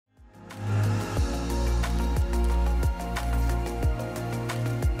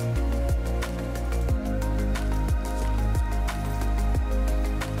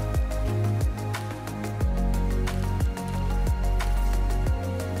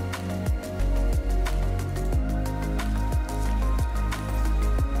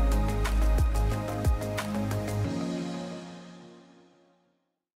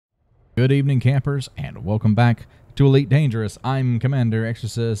Good evening, campers, and welcome back to Elite Dangerous. I'm Commander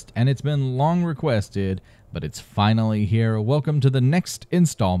Exorcist, and it's been long requested, but it's finally here. Welcome to the next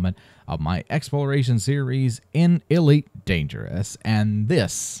installment of my exploration series in Elite Dangerous, and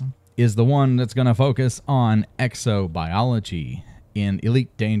this is the one that's going to focus on exobiology in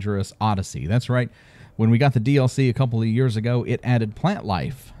Elite Dangerous Odyssey. That's right. When we got the DLC a couple of years ago, it added plant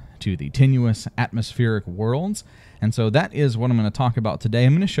life to the tenuous atmospheric worlds. And so that is what I'm going to talk about today.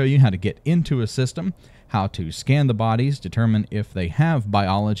 I'm going to show you how to get into a system, how to scan the bodies, determine if they have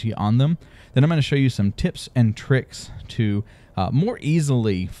biology on them. Then I'm going to show you some tips and tricks to more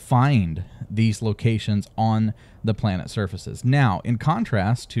easily find these locations on the planet surfaces. Now, in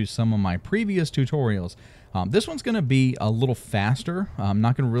contrast to some of my previous tutorials, this one's going to be a little faster. I'm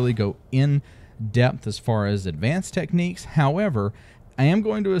not going to really go in depth as far as advanced techniques. However, I am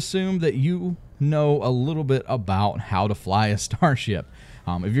going to assume that you know a little bit about how to fly a starship.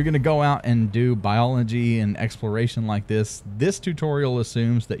 If you're going to go out and do biology and exploration like this tutorial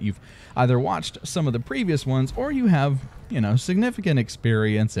assumes that you've either watched some of the previous ones or you have, significant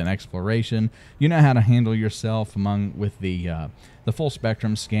experience in exploration. You know how to handle yourself with the full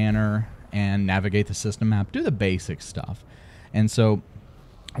spectrum scanner and navigate the system map, do the basic stuff. And so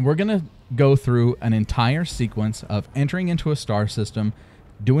we're going to go through an entire sequence of entering into a star system,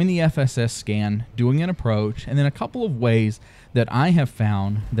 doing the FSS scan, doing an approach, and then a couple of ways that I have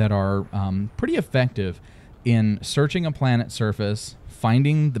found that are pretty effective in searching a planet surface,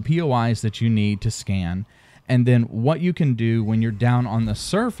 finding the POIs that you need to scan, and then what you can do when you're down on the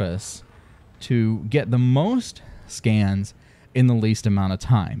surface to get the most scans in the least amount of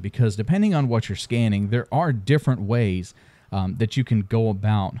time. Because depending on what you're scanning, there are different ways that you can go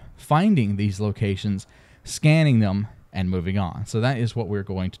about finding these locations, scanning them, and moving on. So that is what we're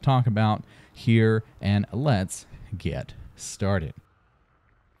going to talk about here, and let's get started.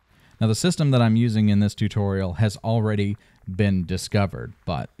 Now, the system that I'm using in this tutorial has already been discovered,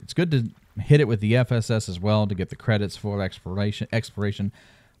 but it's good to hit it with the FSS as well to get the credits for exploration.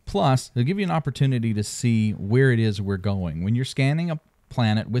 Plus, it'll give you an opportunity to see where it is we're going. When you're scanning a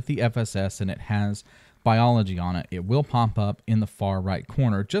planet with the FSS and it has biology on it, it will pop up in the far right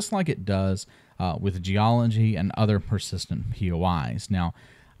corner, just like it does with geology and other persistent POIs. Now,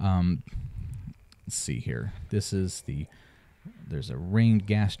 let's see here. There's a ringed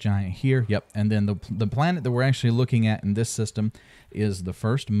gas giant here. Yep, and then the planet that we're actually looking at in this system is the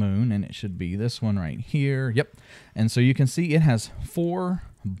first moon, and it should be this one right here. Yep, and so you can see it has 4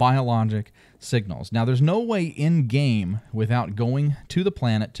 biologic signals. Now, there's no way in game without going to the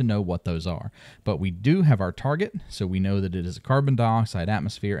planet to know what those are, but we do have our target, so we know that it is a carbon dioxide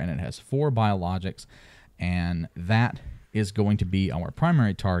atmosphere and it has 4 biologics, and that is going to be our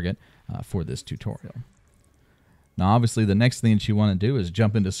primary target for this tutorial. Now, obviously, the next thing that you want to do is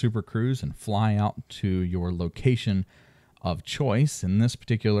jump into Super Cruise and fly out to your location of choice. In this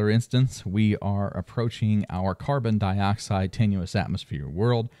particular instance, we are approaching our carbon dioxide tenuous atmosphere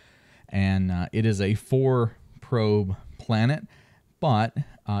world, and it is a 4-probe planet, but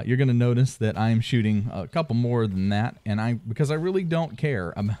you're going to notice that I'm shooting a couple more than that, and because I really don't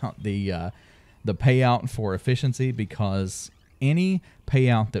care about the payout for efficiency, because any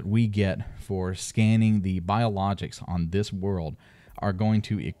payout that we get for scanning the biologics on this world are going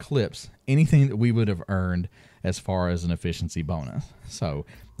to eclipse anything that we would have earned as far as an efficiency bonus. So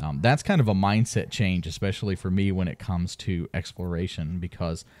that's kind of a mindset change, especially for me when it comes to exploration,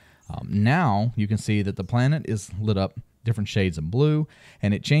 because now you can see that the planet is lit up different shades of blue,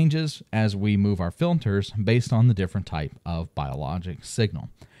 and it changes as we move our filters based on the different type of biologic signal.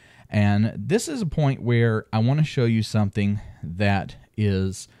 And this is a point where I want to show you something that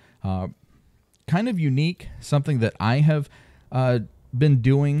is kind of unique, something that I have been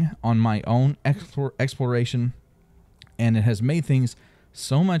doing on my own exploration, and it has made things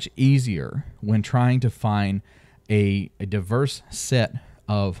so much easier when trying to find a diverse set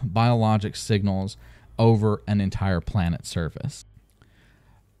of biologic signals over an entire planet surface.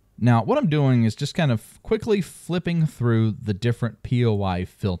 Now, what I'm doing is just kind of quickly flipping through the different POI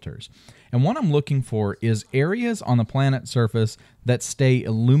filters. And what I'm looking for is areas on the planet surface that stay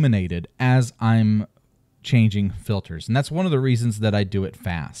illuminated as I'm changing filters. And that's one of the reasons that I do it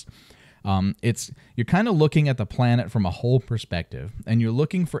fast. You're kind of looking at the planet from a whole perspective, and you're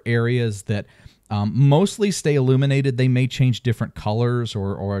looking for areas that mostly stay illuminated. They may change different colors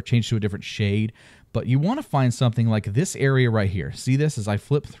or change to a different shade, but you want to find something like this area right here. See this? As I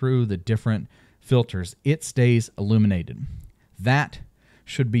flip through the different filters, it stays illuminated. That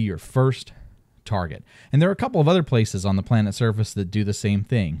should be your first target. And there are a couple of other places on the planet surface that do the same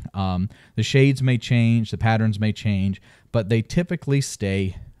thing. The shades may change, the patterns may change, but they typically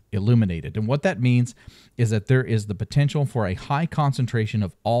stay illuminated. And what that means is that there is the potential for a high concentration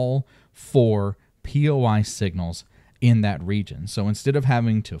of all 4 POI signals in that region. So instead of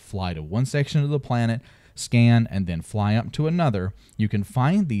having to fly to one section of the planet, scan, and then fly up to another, you can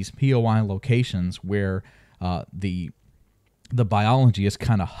find these POI locations where the biology is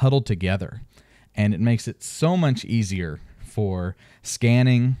kind of huddled together. And it makes it so much easier for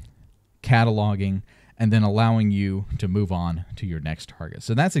scanning, cataloging, and then allowing you to move on to your next target.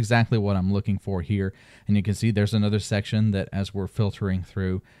 So that's exactly what I'm looking for here. And you can see there's another section that as we're filtering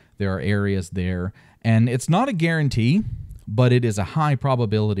through, there are areas there. And it's not a guarantee, but it is a high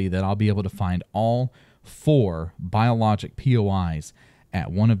probability that I'll be able to find all 4 biologic POIs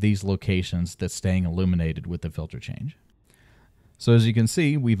at one of these locations that's staying illuminated with the filter change. So as you can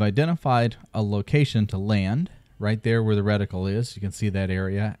see, we've identified a location to land right there where the reticle is. You can see that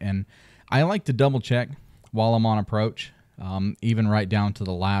area. And I like to double check while I'm on approach, even right down to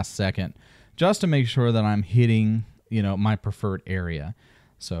the last second, just to make sure that I'm hitting, my preferred area.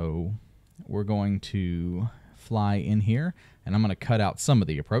 So we're going to fly in here, and I'm going to cut out some of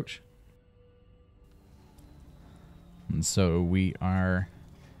the approach. And so we are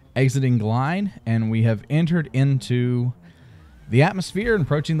exiting glide, and we have entered into the atmosphere and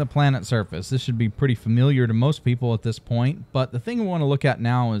approaching the planet surface. This should be pretty familiar to most people at this point, but the thing we want to look at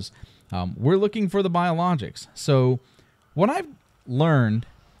now is we're looking for the biologics. So what I've learned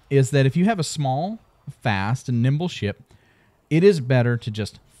is that if you have a small, fast, and nimble ship, it is better to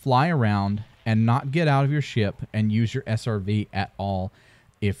just fly around and not get out of your ship and use your SRV at all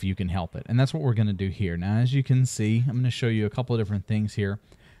if you can help it. And that's what we're going to do here. Now, as you can see, I'm going to show you a couple of different things here.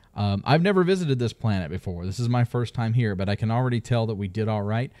 I've never visited this planet before. This is my first time here, but I can already tell that we did all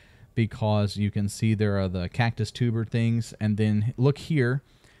right because you can see there are the cactus tuber things. And then look here,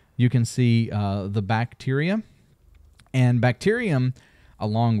 you can see the bacteria. And bacterium,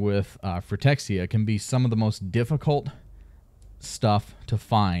 along with Fruitexia, can be some of the most difficult stuff to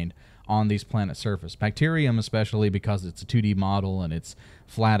find on these planet surface. Bacterium, especially because it's a 2D model and it's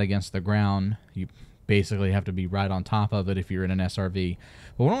flat against the ground. You basically have to be right on top of it if you're in an SRV.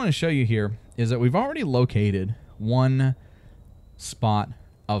 But what I want to show you here is that we've already located one spot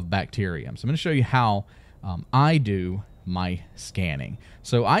of bacterium. So I'm going to show you how I do my scanning.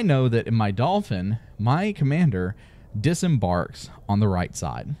 So I know that in my Dolphin, my commander disembarks on the right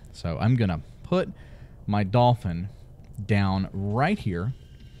side. So I'm going to put my Dolphin down right here,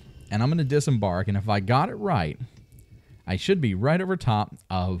 and I'm going to disembark. And if I got it right, I should be right over top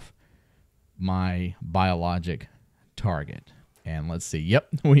of my biologic target. And let's see. Yep,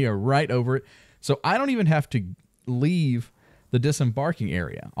 we are right over it. So I don't even have to leave the disembarking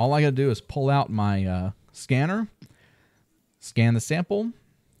area. All I got to do is pull out my scanner, scan the sample.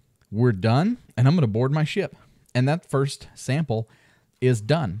 We're done, and I'm going to board my ship. And that first sample is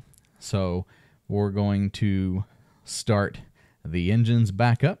done. So we're going to start the engines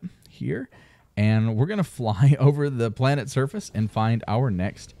back up here, and we're going to fly over the planet surface and find our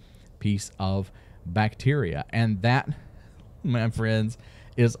next piece of bacteria. And that, my friends,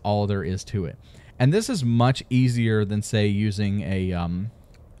 is all there is to it. And this is much easier than, say, using an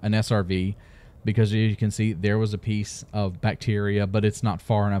SRV, because as you can see, there was a piece of bacteria, but it's not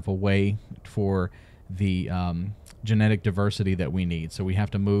far enough away for the genetic diversity that we need. So we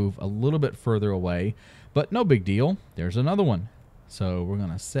have to move a little bit further away, but no big deal. There's another one. So we're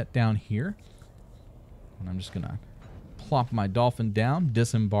going to set down here, and I'm just going to plop my Dolphin down,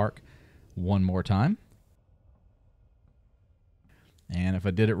 disembark one more time. And if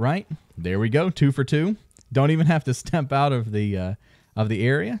I did it right, there we go, 2 for 2. Don't even have to step out of the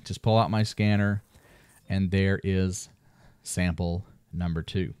area. Just pull out my scanner, and there is sample number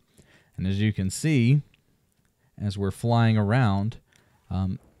 2. And as you can see, as we're flying around,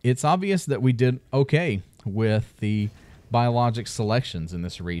 it's obvious that we did okay with the biologic selections in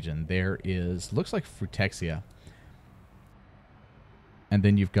this region. There is, looks like Fruitexia. And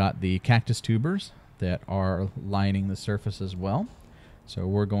then you've got the cactus tubers that are lining the surface as well. So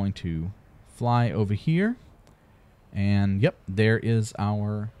we're going to fly over here. And yep, there is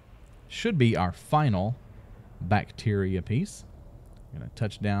our, should be our final bacteria piece. I'm going to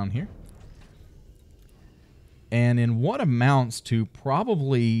touch down here. And in what amounts to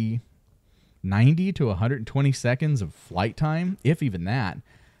probably 90 to 120 seconds of flight time, if even that,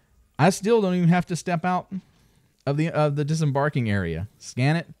 I still don't even have to step out of the disembarking area.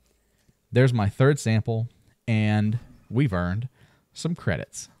 Scan it. There's my third sample, and we've earned some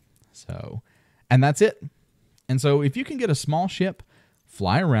credits. So, and that's it. And so if you can get a small ship,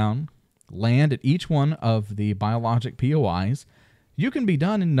 fly around, land at each one of the biologic POIs, you can be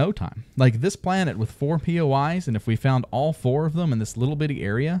done in no time. Like this planet with 4 POIs, and if we found all 4 of them in this little bitty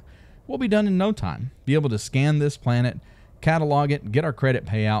area, we'll be done in no time. Be able to scan this planet, catalog it, get our credit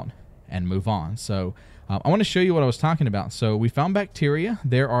payout, and move on. So I want to show you what I was talking about. So we found bacteria.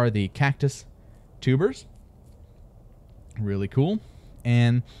 There are the cactus tubers. Really cool.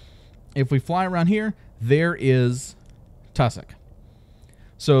 And if we fly around here, there is tussock.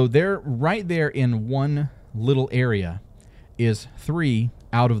 So there, right there in one little area, is 3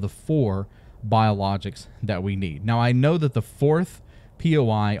 out of the 4 biologics that we need. Now, I know that the 4th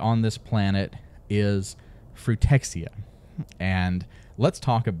POI on this planet is Fruitexia. And let's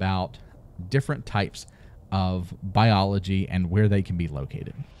talk about different types of biology and where they can be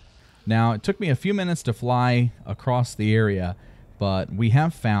located. Now, it took me a few minutes to fly across the area, but we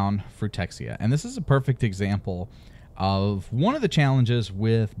have found Fruitexia. And this is a perfect example of one of the challenges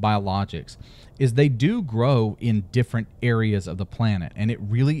with biologics is they do grow in different areas of the planet, and it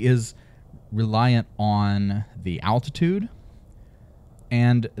really is reliant on the altitude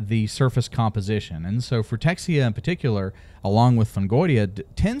and the surface composition. And so Fruitexia in particular, along with Fungoidia,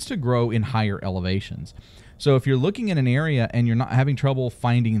 tends to grow in higher elevations. So if you're looking at an area and you're not having trouble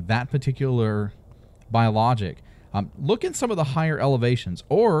finding that particular biologic, look in some of the higher elevations.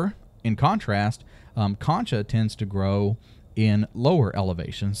 Or, in contrast, Concha tends to grow in lower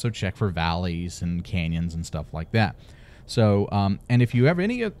elevations, so check for valleys and canyons and stuff like that. So, and if you have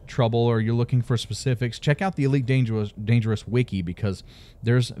any trouble or you're looking for specifics, check out the Elite Dangerous Wiki, because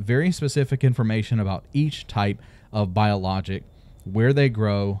there's very specific information about each type of biologic, where they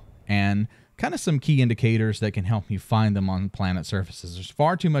grow, and kind of some key indicators that can help you find them on planet surfaces. There's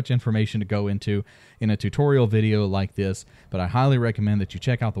far too much information to go into in a tutorial video like this, but I highly recommend that you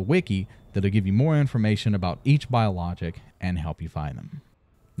check out the wiki. That'll give you more information about each biologic and help you find them.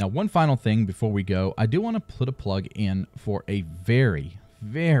 Now, one final thing before we go, I do want to put a plug in for a very,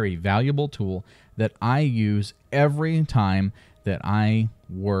 very valuable tool that I use every time that I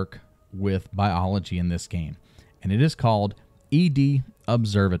work with biology in this game, and it is called ED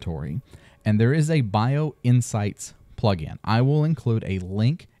Observatory. And there is a Bio Insights plugin. I will include a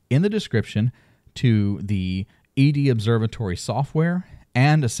link in the description to the ED Observatory software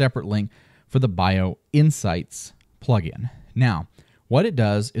and a separate link for the Bio Insights plugin. Now, what it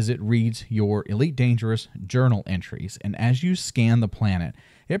does is it reads your Elite Dangerous journal entries, and as you scan the planet,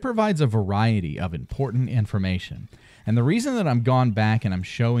 it provides a variety of important information. And the reason that I'm gone back and I'm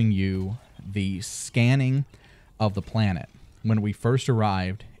showing you the scanning of the planet when we first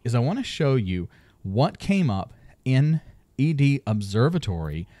arrived is I want to show you what came up in ED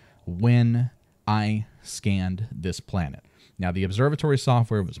Observatory when I scanned this planet. Now, the observatory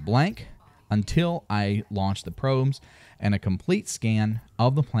software was blank until I launched the probes, and a complete scan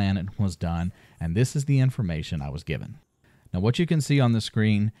of the planet was done, and this is the information I was given. Now, what you can see on the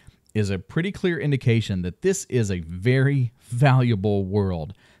screen is a pretty clear indication that this is a very valuable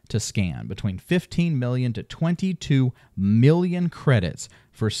world to scan. Between 15 million to 22 million credits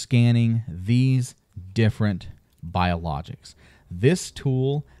for scanning these different biologics. This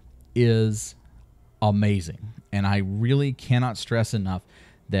tool is amazing, and I really cannot stress enough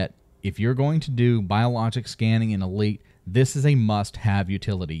that if you're going to do biologic scanning in Elite, this is a must-have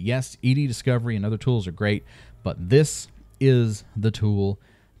utility. Yes, ED Discovery and other tools are great, but this is the tool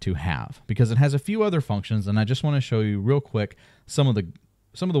to have because it has a few other functions, and I just want to show you real quick some of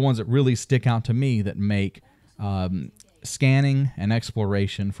the ones that really stick out to me that make scanning and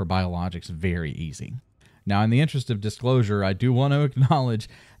exploration for biologics very easy. Now, in the interest of disclosure, I do want to acknowledge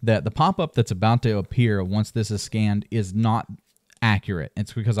that the pop-up that's about to appear once this is scanned is not accurate.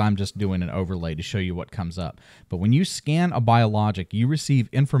 It's because I'm just doing an overlay to show you what comes up. But when you scan a biologic, you receive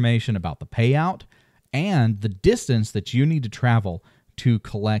information about the payout and the distance that you need to travel to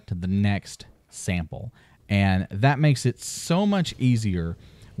collect the next sample. And that makes it so much easier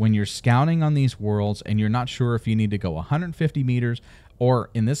when you're scouting on these worlds and you're not sure if you need to go 150 meters,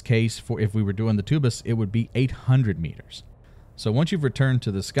 or in this case, if we were doing the Tubus, it would be 800 meters. So once you've returned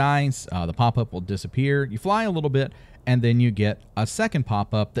to the skies, the pop-up will disappear. You fly a little bit, and then you get a second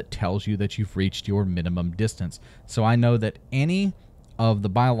pop-up that tells you that you've reached your minimum distance. So I know that any of the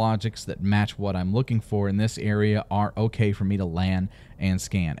biologics that match what I'm looking for in this area are okay for me to land and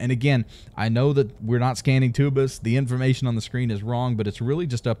scan. And again, I know that we're not scanning Tubus. The information on the screen is wrong, but it's really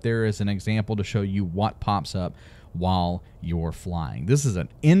just up there as an example to show you what pops up while you're flying. This is an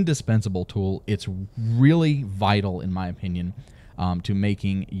indispensable tool. It's really vital, in my opinion, to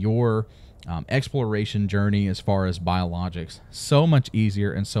making your exploration journey as far as biologics so much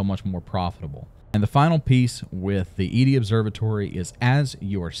easier and so much more profitable. And the final piece with the ED Observatory is as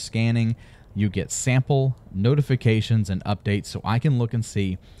you're scanning, you get sample notifications and updates, so I can look and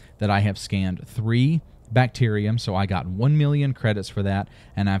see that I have scanned 3 bacterium, so I got 1 million credits for that,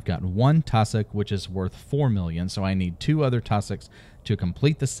 and I've got 1 tussock, which is worth 4 million, so I need 2 other tussocks to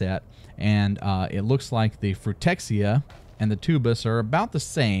complete the set, and it looks like the Fruitexia and the Tubus are about the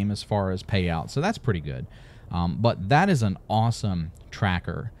same as far as payout, so that's pretty good. But that is an awesome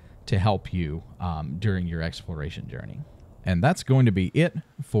tracker to help you during your exploration journey. And that's going to be it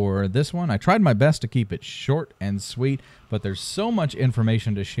for this one. I tried my best to keep it short and sweet, but there's so much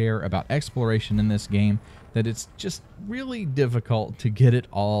information to share about exploration in this game that it's just really difficult to get it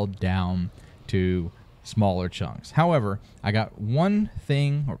all down to smaller chunks. However, I got one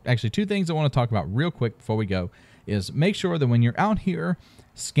thing, or actually 2 things I want to talk about real quick before we go, is make sure that when you're out here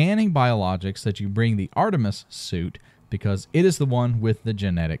scanning biologics that you bring the Artemis suit, because it is the one with the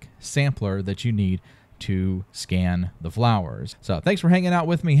genetic sampler that you need to scan the flowers. So thanks for hanging out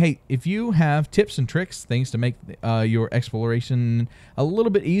with me. Hey, if you have tips and tricks, things to make your exploration a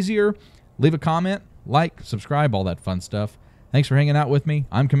little bit easier, leave a comment, like, subscribe, all that fun stuff. Thanks for hanging out with me.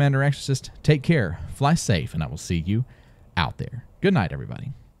 I'm Commander Exorcist. Take care, fly safe, and I will see you out there. Good night,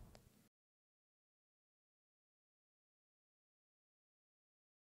 everybody.